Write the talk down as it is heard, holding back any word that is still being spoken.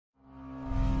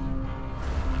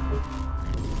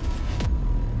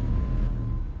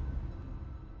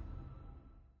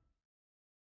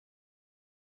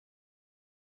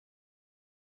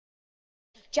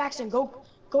Jackson, go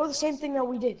to the same thing that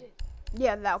we did.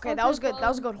 Yeah, okay, that was good. That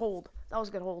was a good hold. That was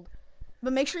a good hold.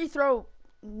 But make sure you throw.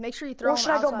 Make sure you throw. Or should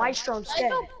I go outside. Maestro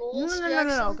instead?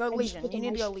 No. Go Legion. You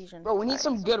need to go Legion. Bro, we need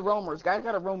some good roamers. Guys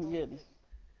gotta roam good.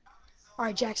 All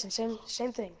right, Jackson, same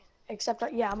thing. Except,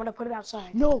 yeah, I'm gonna put it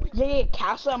outside. No, yeah,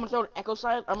 Castle. I'm gonna throw an echo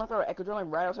side. I'm gonna throw an echo drone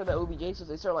like right outside the OBJ, so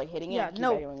they start like hitting it. Yeah,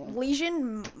 no,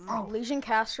 Legion,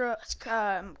 Castle,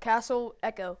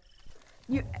 Echo.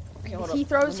 You, okay, he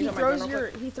throws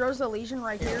the Legion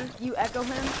right here. You echo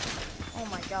him. Oh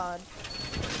my God.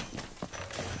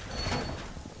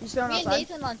 You still on outside?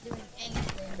 Nathan not doing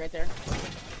anything. Right there.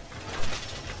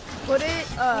 Put it,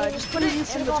 just put it in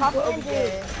the top of OBJ.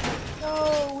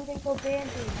 No, we didn't go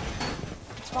bandit.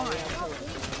 It's fine.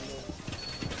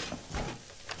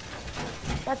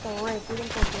 That's a rape. We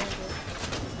didn't go bandit.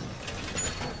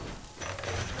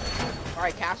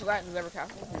 Alright, Castle got whoever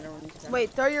Castle. Wait,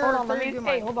 throw your hold on.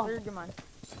 Throw Hold on. your good mine.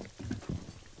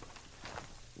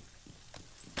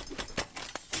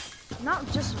 Not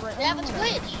just right. They have a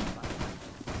glitch.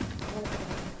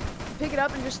 Pick it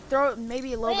up and just throw it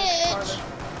maybe a little bit farther.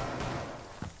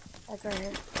 That's right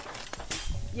here.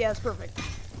 Yeah, it's perfect.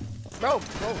 Bro,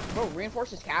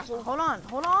 reinforce this castle. Hold on.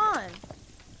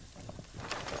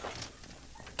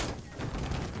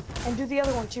 And do the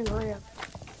other one too.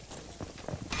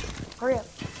 Hurry up.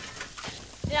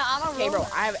 Yeah, I'm a Okay, bro,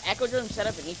 roamer. I have echo drone set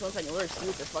up in each one so I can literally see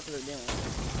what the fuck they're doing.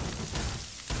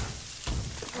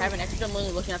 I have an extra drone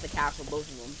literally looking at the castle, both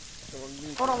of them. So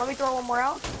Hold on, let me throw one more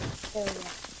out. There we go.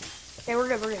 Okay, we're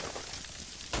good.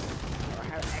 I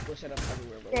have echo set up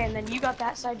everywhere. Bro. Okay, and then you got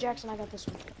that side, Jackson. I got this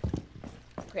one.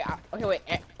 Okay, okay, wait.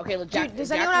 Okay, look, Dude,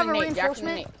 does anyone have a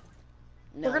reinforcement?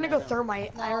 No, we're gonna go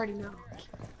thermite. I already know.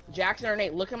 Jackson or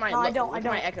Nate, look at my. No, I don't. Look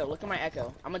at my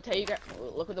echo. I'm gonna tell you guys.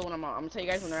 Look at the one I'm on. I'm gonna tell you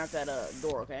guys when they're at that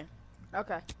door. Okay.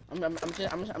 Okay. I'm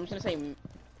just gonna say. No,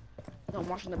 I'm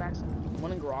watching the back.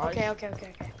 One in garage.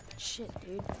 Okay. Shit,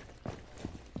 dude.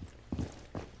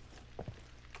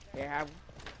 Okay, I have.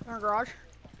 In our garage.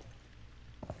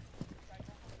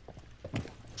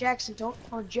 Jackson,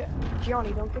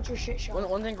 Gianni, don't get your shit shot.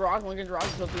 One's in garage. One's in garage.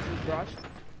 So please garage.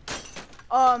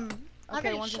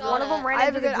 Okay, one of them ran I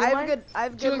have into a good. I have a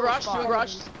good. Two in garage.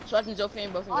 So I can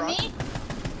Zofia both in On garage. me?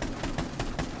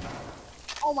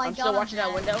 Oh my I'm God. still watching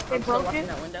that window. I'm still watching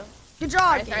that window. Good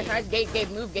job, Nice. Gabe,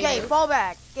 move. Gabe, fall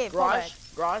back. Gabe, fall back.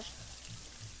 Garage.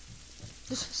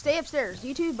 Just stay upstairs.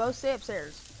 You two both stay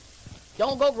upstairs.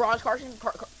 Don't go garage, Carson.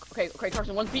 Okay,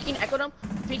 Carson. One's peeking. Echo them.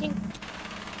 Peeking.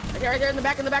 Right there, in the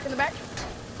back.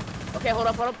 Okay, hold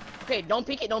up. Okay, don't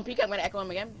peek it. I'm gonna echo him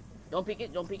again. Don't peek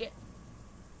it.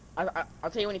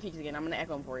 I'll tell you when he peeks again. I'm gonna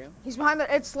echo him for you. He's behind the.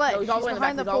 It's sledge. No, he's all the way in the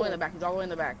back. He's all the way in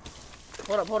the back.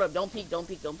 Hold up. Don't peek.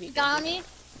 You got me?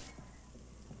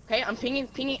 Okay, I'm pinging,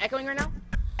 echoing right now.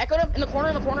 Echo him in the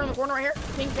corner right here.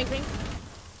 Ping.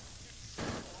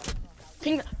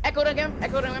 Ping, echoed him.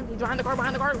 He's behind the car.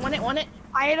 One hit.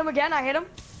 I hit him again. Okay.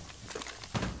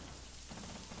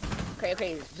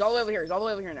 He's all the way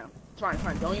over here now. It's fine.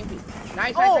 Don't even peek.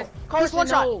 Nice. He's one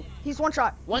shot. He's one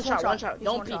shot. One shot.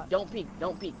 Don't peek.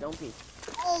 Oh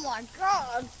my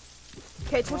God.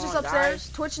 Okay, Twitch is upstairs.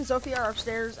 Guys. Twitch and Sophie are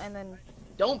upstairs, and then.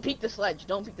 Don't peek the sledge.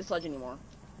 Don't peek the sledge anymore.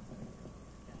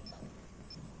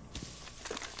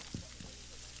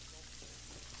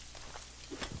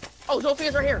 Oh,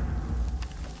 Zophia's right here.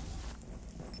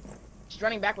 She's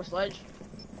running back with sledge.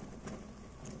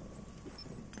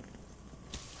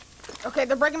 Okay,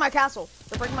 they're breaking my castle.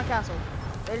 They just broke my castle.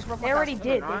 They already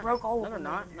did. They broke all of them.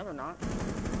 No, they're not.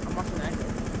 I'm watching the exit.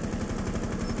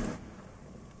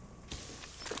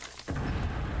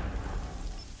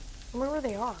 I wonder where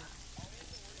they are.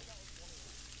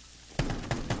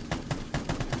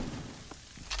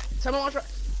 Someone watch.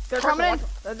 They're coming in.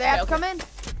 They have to come in.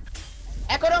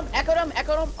 Echoed him.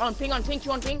 On ping,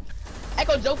 two on ping.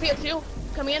 Echoed Zofia too.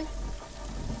 Come in.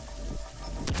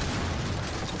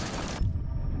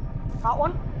 Got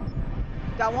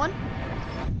one.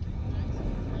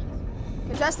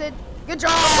 Contested. Good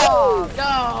job.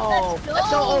 No. That's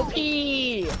so OP.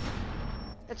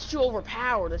 That's too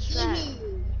overpowered. That's trash.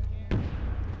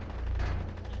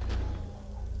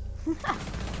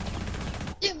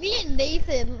 Dude, me and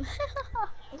Nathan.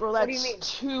 Bro,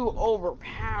 that's too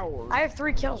overpowered. I have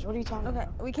 3 kills. What are you talking about?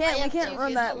 Okay, we can't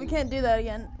run that. We can't do that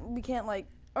again. We can't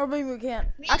or maybe we can't.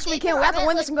 Actually, we can't. We have to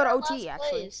win this and go to OT.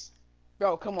 Actually.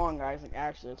 Bro, come on, guys. Like,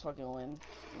 actually, let's fucking win.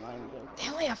 They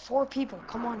only have 4 people.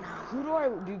 Come on now. Who do I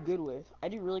do good with? I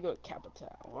do really good at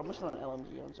Capital. I'm just on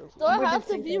LMG on Sophie. Do I have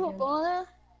to be with Bonner?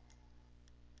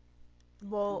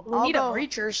 Well, we need a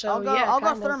breacher, so I'll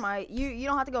go thermite. You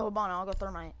don't have to go Hibana. I'll go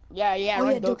thermite. Yeah. Oh,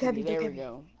 Run yeah, Duke There Heavy. we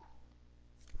go.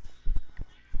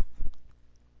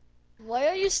 Why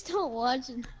are you still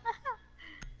watching?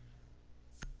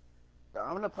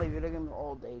 I'm gonna play video games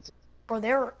all day. Bro,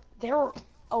 they're.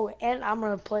 Oh, and I'm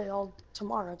gonna play all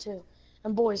tomorrow too.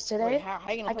 And boys, today Wait, how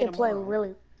you gonna I play can play tomorrow?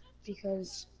 really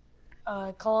because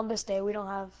Columbus Day we don't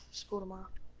have school tomorrow.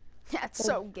 That's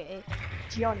so gay.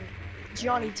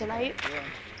 Gianni, tonight Yeah.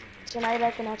 tonight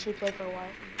I can actually play for a while.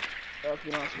 If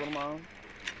you don't have school tomorrow.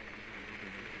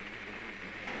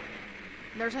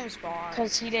 There's no spot.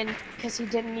 Cause he didn't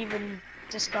even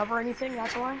discover anything.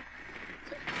 That's why. Man,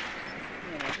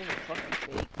 this is a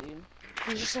fucking fake, dude.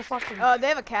 He's just a fucking. They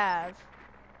have a cav.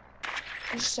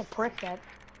 He's just a prick that.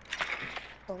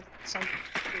 Some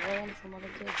learn from other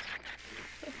kids.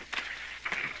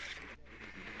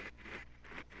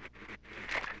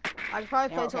 I could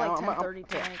probably play Yeah, till okay, like I'm- 10:30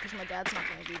 tonight because my dad's not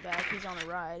gonna be back. He's on a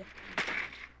ride.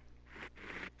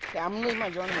 Yeah, I'm gonna leave my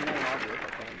drone in the middle of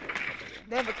it.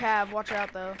 They have a cav. Watch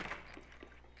out though.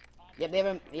 Yep, they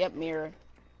have a mirror.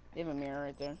 They have a mirror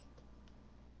right there.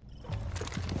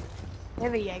 They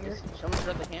have a Jaeger. Someone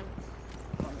shut the cam.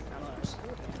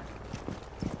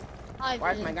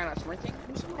 Why is my guy not sprinting?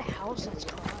 Who's in my house that's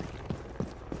crying?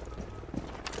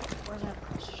 Where's that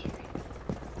across the street?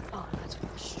 Oh, that's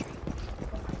across the street.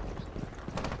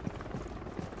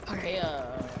 Okay,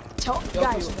 Tell Joe,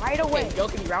 guys can you- right away. Okay, Joe,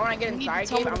 can you right when I get You need to inside,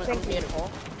 tell Gabe, me I'm the gonna thing. get a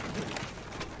call.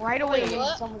 Right away. Wait, you need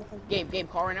what? to tell me the thing. Gabe,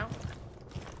 call right now.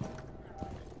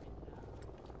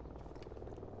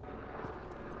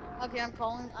 Okay, I'm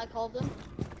calling. I called them.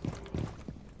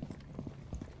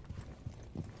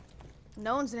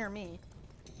 No one's near me.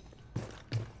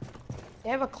 They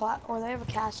have a or they have a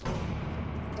castle.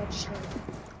 That just heard.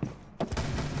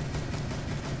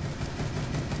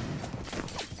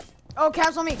 Oh,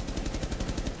 cav's on me.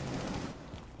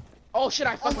 Oh shit,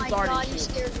 I Oh fucking my started. god, you you.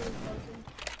 scared me.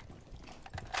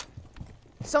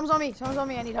 Someone's on me. Someone's on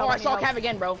me. I need Oh, help. I need saw help. Cav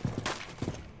again, bro.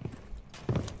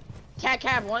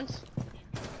 Cav once.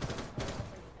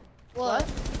 What?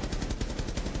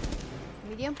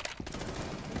 Medium.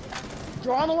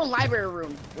 Draw on the one library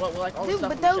room. What, like all the Dude,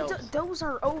 stuff but on the those shelves. those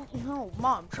are oh no,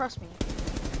 mom, trust me.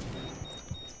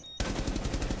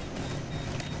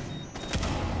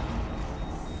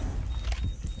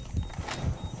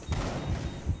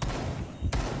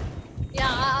 Yeah,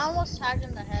 I almost tagged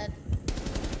in the head.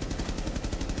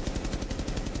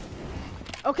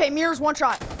 Okay, mirrors one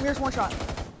shot. Mirrors one shot.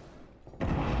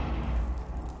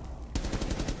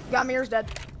 Got mirrors dead.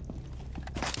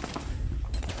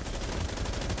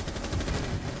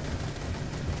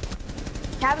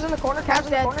 Cav's in the corner. Cav's in the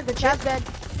dead. corner. The Cav's chip. dead.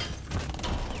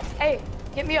 Hey,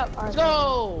 get me up. All Let's right.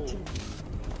 go.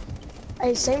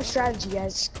 Hey, same strategy,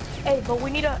 guys. Hey, but we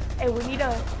need a. Hey, we need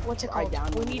a. What's it Right called?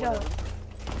 down We the need border.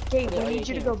 a. Gabe, Yeah, we yeah, need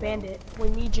you to yeah, go yeah. bandit. We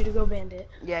need you to go bandit.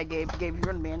 Yeah, Gabe, you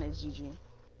run man, it's GG.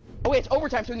 Oh wait, it's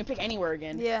overtime, so we can pick anywhere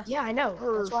again. Yeah. Yeah, I know.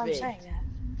 That's why I'm Perfect. saying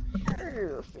that.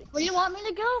 Perfect. Where do you want me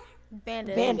to go?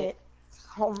 Bandit. Bandit.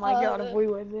 Oh my god, if Okay. we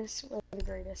win this, we're the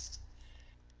greatest.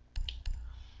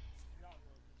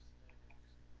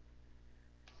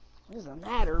 What does it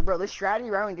matter, bro? This strategy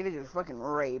round we did is just fucking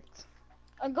raped.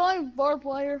 I'm going barbed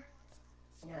wire.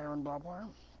 Yeah, I run barbed wire.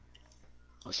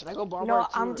 Oh, should I go barbed No, wire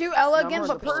too? I'm- Do Ella No, again, I'm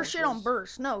but running put her the shit on pistols.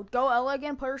 burst. No, go Ella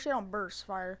again, put her shit on burst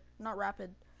fire, not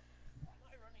rapid.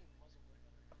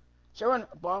 Should I run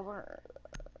barbed wire?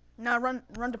 No, run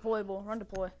deployable, run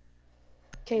deploy.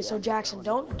 Okay, so I'm Jackson,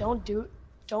 definitely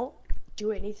don't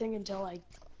do anything until like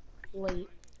late.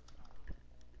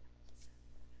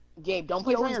 Gabe, don't He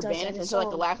place on always your does that, bandits it's until like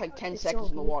the so- last like 10 it's seconds so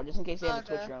on the wall, just in case they have a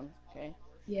Okay. Twitch round. Okay.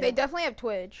 Yeah. They definitely have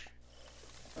Twitch.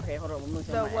 Okay, hold on. Let me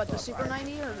The what? The Super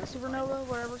 90 or the Supernova,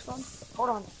 whatever it's called. Hold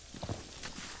on.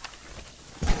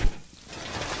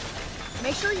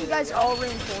 Make sure you guys all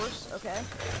reinforce, okay?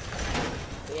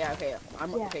 Yeah, okay.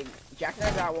 I'm Yeah. okay. Jackson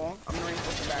has that wall. I'm gonna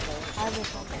reinforce the back wall. I have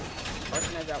this one.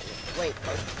 Carson has that wall. Wait,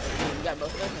 Carson, you got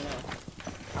both of those or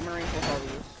no? I'm gonna reinforce all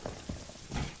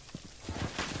these.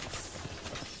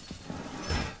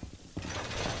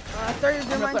 30 I'm your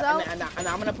gonna mine's put, out. and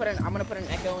I'm gonna put an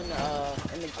echo in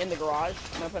the garage.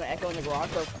 I'm gonna put an echo in the garage.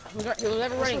 So who's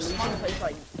ever running? We can place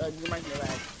like your mine's in the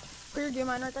bag. Put your gear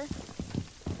mine right there.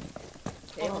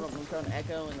 Okay, hold on. I'm gonna put an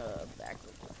echo in the back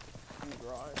in the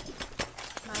garage.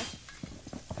 Nice.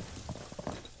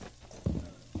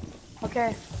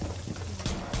 Okay.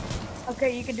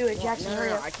 Okay, you can do it, Jackson. No,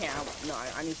 hurry up. I can't.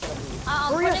 I need to set up these.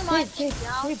 I'm Hurry putting up, my Gabe, thing Gabe,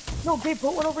 down. Gabe. No, Gabe,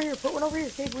 put one over here. Put one over here.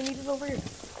 Gabe, we need it over here.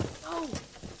 No.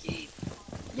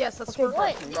 Yes, that's Okay,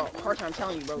 perfect. Bro, Carson, I'm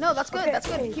telling you, bro. No, that's good. Okay, that's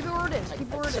good. okay. Keep it where it is. Keep it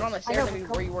where it Sit on is. the I know, stairs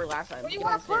but where you were last time. Where do you Get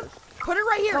on wanna the put- stairs. Put it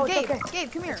right here, No, it's Gabe. okay.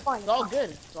 Gabe, come here. It's fine. It's all good.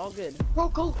 It's all good. Bro,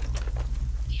 go.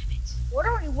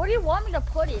 Where do you want me to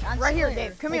put it? I Right here, swear.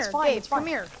 Gabe. Come It's here, fine, Gabe. it's fine. Come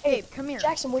here, Hey, Gabe. Come here.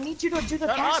 Jackson, we need you to do the Shut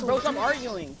up, castle. bro. Stop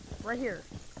arguing. Right here.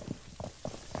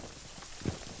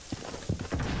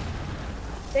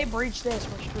 If they breach this,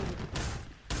 we're screwed.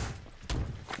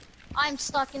 I'm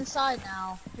stuck inside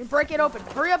now. You break it open.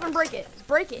 Hurry up and break it.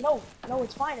 Break it. No,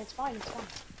 it's fine, it's fine, it's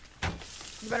fine.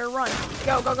 You better run.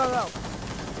 Go, go, go, go.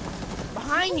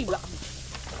 Behind you.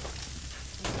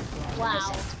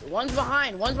 Wow. One's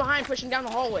behind, pushing down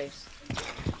the hallways.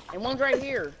 And one's right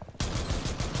here.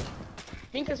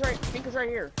 Pink is right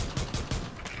here.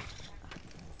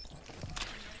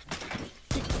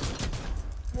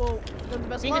 Well, they're the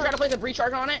best Pink is part. trying to place a breach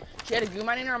charge on it. She had a goo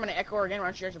mine in her. I'm gonna echo her again. Why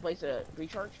don't she tries to place a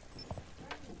breach charge?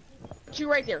 Two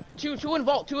right there. Two in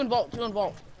vault.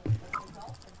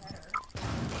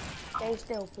 Stay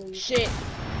still, please. Shit.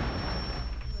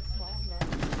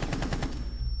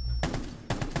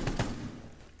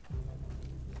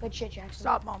 Good shit, Jackson.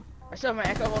 Stop, Mom. I still have my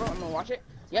echo. Hold on, I'm gonna watch it.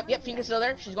 Yep, Pink is still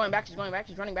there. She's going back. She's running back.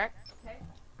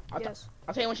 Yes.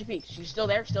 I'll tell you when she peeks. She's still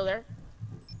there.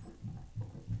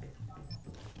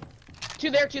 Two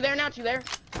there now.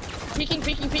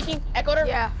 Peeking. Echoed her.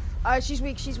 Yeah. She's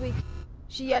weak. She's weak.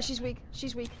 She's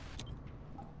weak.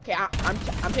 Okay,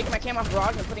 I'm taking my cam off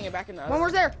garage and putting it back in the other. One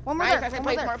more there. One more there. Nice, One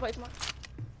more there. play smart.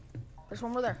 There's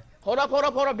one more there. Hold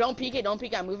up. Don't peek it.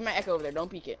 I'm moving my echo over there. Don't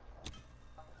peek it.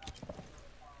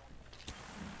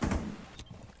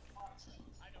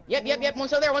 Yep.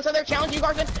 One's still there. Challenge you,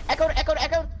 Carson. Echoed.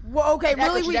 Whoa, okay,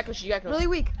 really She's weak. echoed, she's echoed. Really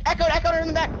weak. Echoed her in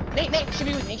the back. Nate should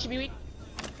be weak.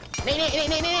 Nate.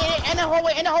 End the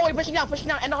hallway. Pushing down.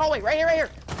 End the hallway. Right here.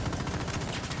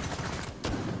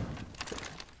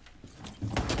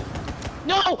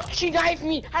 No! She died for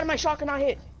me. How did my shotgun not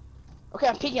hit? Okay,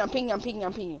 I'm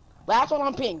peeking. Last one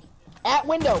on ping. At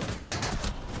window.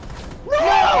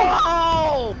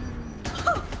 No!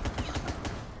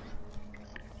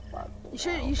 You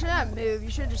should not move. You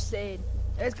should have just stayed.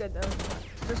 It's good though.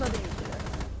 There's nothing you can do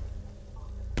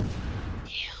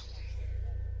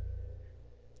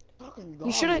there.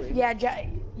 You should have,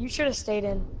 you should have stayed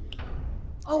in.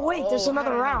 Oh wait, there's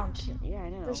another round. Yeah, I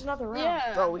know. There's another round.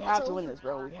 Yeah. Bro, we have to win this,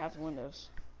 bro. We have to win this.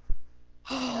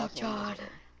 Oh god.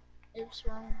 It's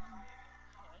wrong.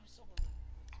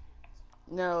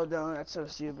 No, don't. That's so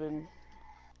stupid.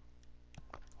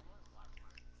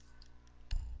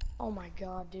 Oh my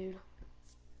god, dude.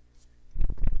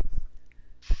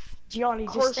 Gianni,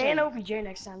 just Carson. stay in OBJ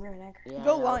next time. You're an anchor. Yeah, Go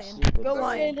that was Lion. stupid, Go bro.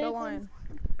 Lion. Go Lion.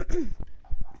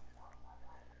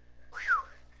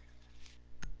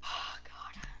 Oh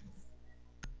god.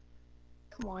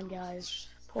 Come on, guys.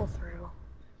 Pull through.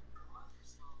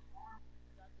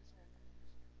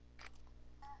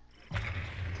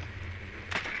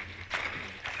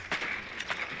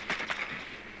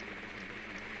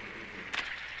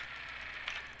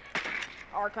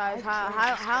 Archives.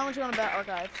 How much you want to bet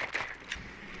archives?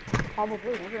 Probably.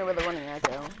 We're gonna win the running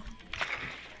echo.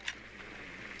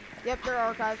 Yep, they're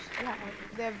archives. Yeah,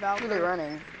 They have Who Valkyrie. are they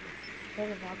running? they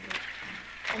have a vodka.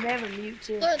 And they have a mute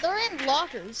too. They're in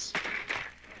lockers.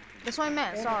 That's what I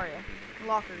meant. Yeah. Sorry.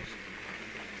 Lockers.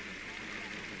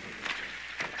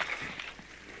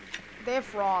 They have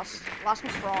Frost. Last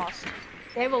one's Frost.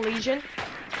 They have a Legion.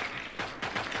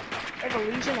 They have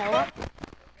a Legion Ella.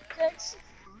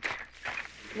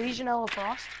 Legion Ella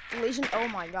Frost. Legion. Oh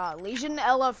my God. Legion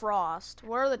Ella Frost.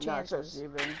 What are the No, it's so chances?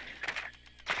 stupid.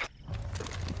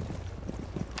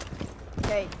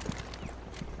 Okay.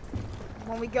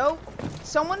 When we go,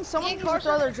 someone needs to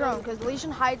throw their drone because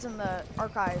Legion hides in the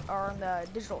archive or in the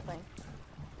digital thing.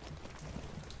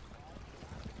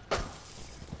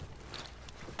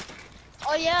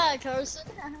 Oh yeah, Carson.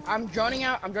 I'm droning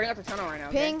out the tunnel right now.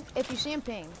 Okay? Ping. If you see him,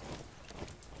 ping.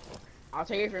 I'll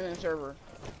take it from the server.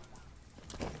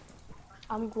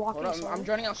 I'm Hold walking up, slow. I'm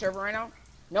joining out server right now.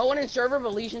 No one in server,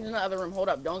 but Legion's in the other room. Hold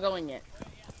up, don't go in yet.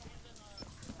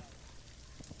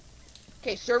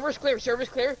 Okay, server's clear.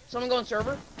 Someone go in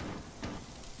server.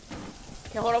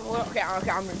 Okay, hold up. Okay, I'm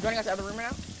joining out the other room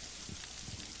right now.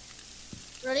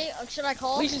 Ready? Should I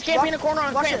call? Legion's camping in the corner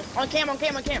on watch cam. this. On cam.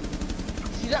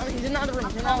 He's in the other room.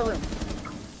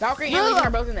 Valkyrie and Really Legion low. are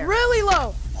both in there. Really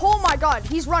low. Oh my God.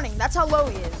 He's running. That's how low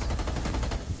he is.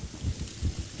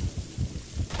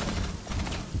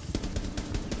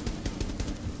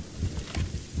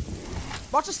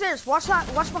 Watch the stairs. Watch that.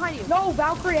 Watch behind you. No,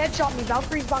 Valkyrie headshot me.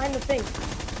 Valkyrie's behind the thing.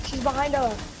 She's behind a...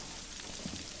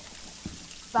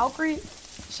 Valkyrie...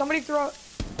 Somebody throw...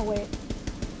 Oh, wait.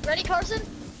 Ready, Carson?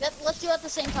 Let's do it at the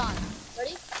same time.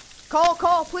 Ready?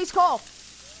 Call. Please call.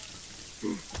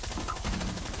 Come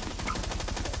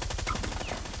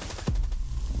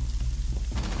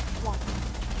on.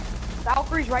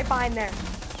 Valkyrie's right behind there.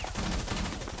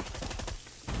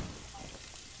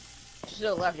 to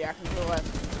the left, Jackson, to the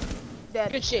left.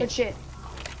 Dead. Good shit. Good shit.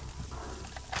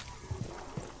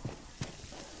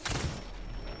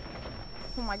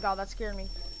 Oh my god, that scared me.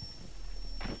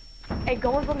 Hey,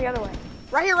 going from the other way.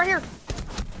 Right here, right here.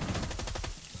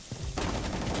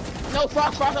 No,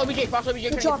 Frost OBJ, Frost OBJ.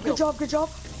 Good job, good job, good job.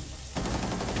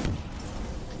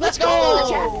 Let's go!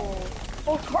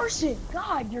 Oh, Carson,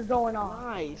 God, you're going off.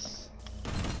 Nice.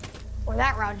 Or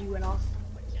that round you went off.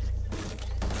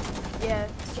 Yeah.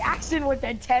 Jackson with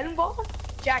the 10 ball?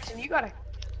 Jackson, you gotta...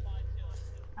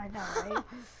 I know, right?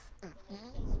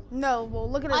 No, well,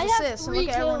 look at I his have assists and 3 look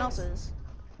at everyone kills. else's.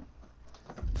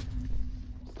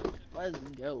 Let's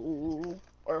go.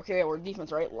 Or, okay, we're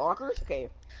defense, right? Lockers? Okay.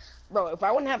 Bro, if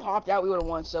I wouldn't have hopped out, we would have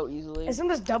won so easily. Isn't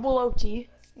this double OT?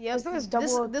 Yeah, Isn't this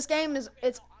double this game is,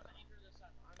 it's...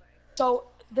 So,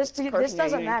 this Carson, yeah,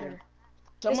 doesn't you matter. ain't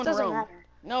This Someone doesn't roam. matter.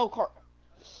 No,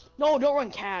 No, don't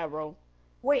run cab, bro.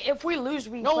 Wait, if we lose,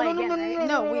 we No, play no, no, again, no, right? no,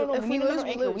 No, no, we- no, no. if we need another lose, we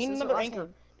anchor. lose. We need This is another the last anchor.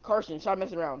 game. Carson, stop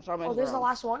messing around. Stop messing Oh, this is the around.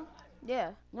 last one?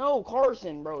 Yeah. No,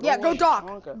 Carson, bro. Yeah, don't go let Doc.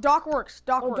 Tonka. Doc works.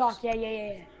 Doc Oh, works. Doc,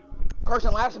 yeah.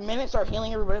 Carson, last minute, start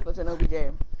healing everybody up with an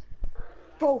OBJ.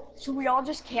 Bro, should we all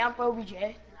just camp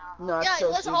OBJ? No, that's Yeah, so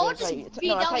let's stupid. all That's how just you- be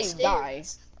no, that's how you die.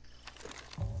 downstairs.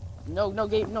 No,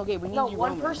 Gabe, we need No, you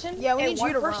one roaming. person. Yeah, we and need one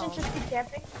you to person roam. just be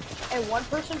camping, and one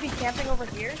person be camping over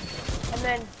here, and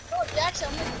then. Oh, Jackson,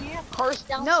 I'm gonna camp Carson,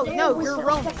 downstairs. No, we you're said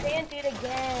roaming. The fan did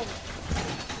again.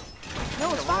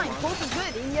 No, it's fine. Colts is good.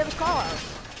 He can get his call out.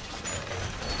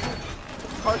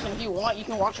 Carson, if you want, you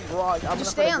can watch the garage. I'm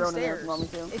Just gonna stay put a drone in there if downstairs. you want me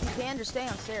to. If you can, just stay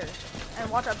downstairs. And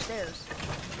watch upstairs.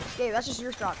 Gabe, that's just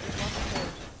your shot. Just watch upstairs.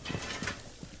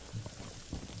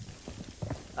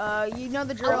 You know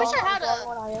the drill. I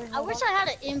wish I had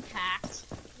a. an impact.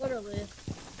 Literally.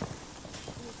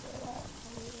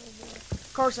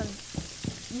 Carson,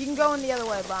 you can go in the other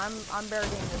way, but I'm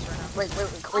barricading this right now. Wait, I'm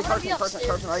gonna be Carson,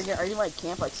 upstairs. are you like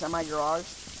camp like semi-garage?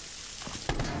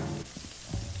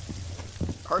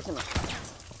 Carson,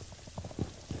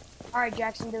 Alright,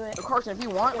 Jackson, do it. Carson, if you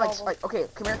want, Get like, over. okay,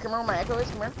 come here where my echo is,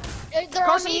 come here. They're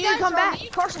Carson, on me, you need to guys, come they're on back. me.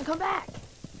 Carson, come back.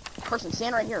 Carson,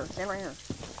 stand right here,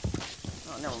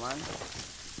 Oh, never mind.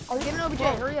 Oh, get an OBJ.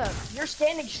 Bro. Hurry up. You're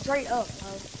standing straight up,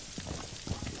 bro.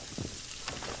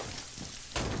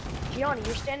 Gianni,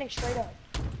 you're standing straight up.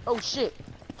 Oh shit.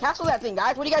 Castle that thing,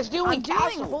 guys. What are you guys doing? I'm doing.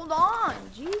 Castle. Hold on.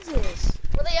 Jesus.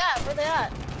 Where they at? Where they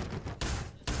at?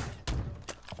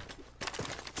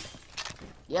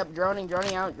 Yep, droning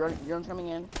out. Drone's coming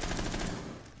in.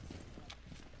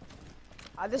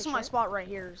 This is my spot right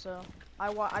here, so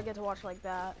I get to watch like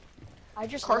that. I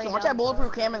just. Carson, lay watch down, that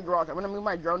bulletproof cam in the garage. I'm gonna move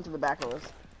my drone to the back of us.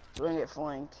 So we're gonna get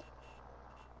flanked.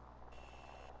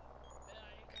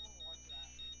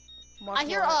 Watch I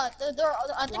hear more. I think they're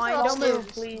Ryan, don't upstairs. move,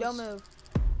 please. Don't move.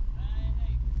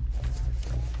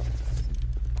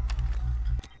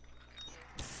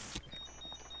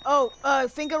 Oh,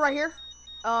 Finka right here.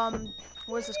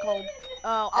 What is this called? Echo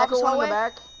Office one in the hallway.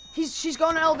 back. She's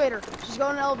going to elevator. She's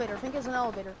going to elevator. Finka's in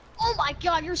elevator. Oh my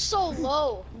god, you're so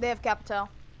low. They have Capital.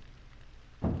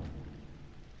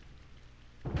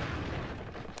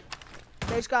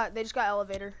 They just got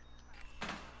elevator.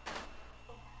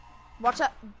 Watch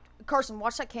that, Carson.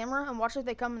 Watch that camera and watch if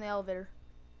they come in the elevator.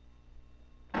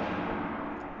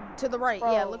 To the right,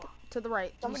 yeah. Bro. Look to the right.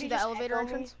 Do you Somebody see the just elevator echo me.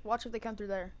 entrance? Watch if they come through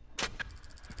there.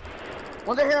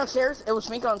 One's right here on stairs. It was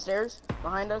Fink on stairs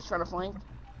behind us, trying to flank.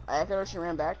 I echoed her. She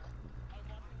ran back.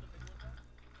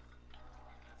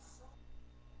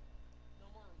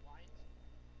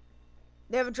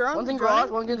 They have a drone. One's in Droning? garage,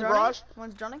 one's in the Droning? garage.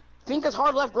 One's droning. Fink is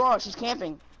hard left garage. She's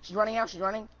camping. She's running out. She's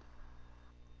running.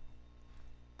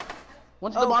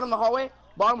 One's at the Oh. bottom of the hallway.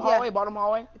 Bottom Yeah. hallway. Bottom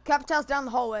hallway. Capital's down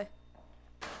the hallway.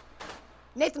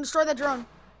 Nathan, destroy that drone.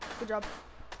 Good job.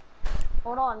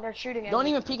 Hold on, they're shooting at Don't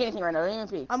me. even peek anything right now. Don't even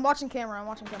peek. I'm watching camera.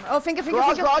 Oh, Finka.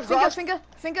 Garage, garage.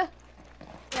 Finka.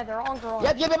 Yeah, they're on garage.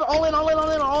 Yep. All in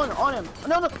on him.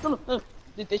 No.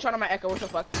 They shot on my echo. What the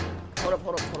fuck? Hold up.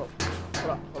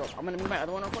 I'm gonna move my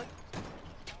other one real quick.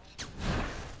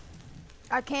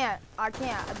 I can't.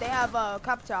 They have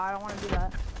Capital. I don't want to do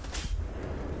that.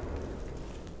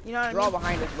 You know what I They're all mean?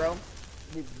 behind us, bro.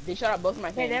 They shot out both of my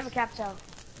Hey, things. they have a capital.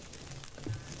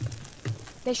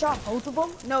 They shot both of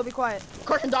them? No, be quiet.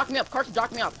 Carson, dock me up. Carson,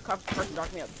 dock me up.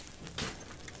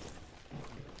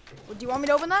 Do you want me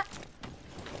to open that?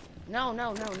 No.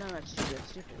 That's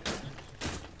stupid.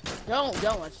 Don't.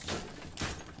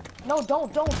 No,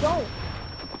 don't.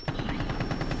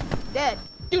 Dead.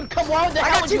 Dude, come on. What the I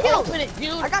hell got would 2 you kills. open it,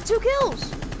 dude? I got 2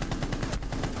 kills.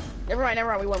 Never mind.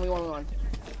 We won.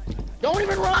 Don't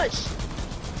even rush.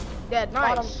 Dead.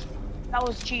 Nice. That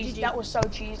was cheese. GG. That was so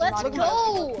cheese. Let's I'm not even-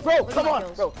 go. Bro, Look at come my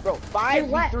on, kills. bro.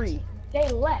 5v3. They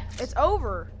left. It's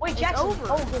over. Wait, It's Jackson. over.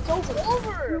 Oh, it's over.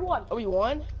 Over. We won. Oh, we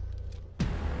won?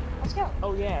 Let's go.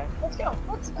 Oh, yeah. Let's go.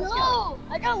 Let's go.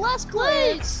 I got last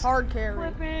place. Hard carry.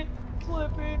 Clip it.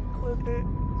 Clip it. Clip it.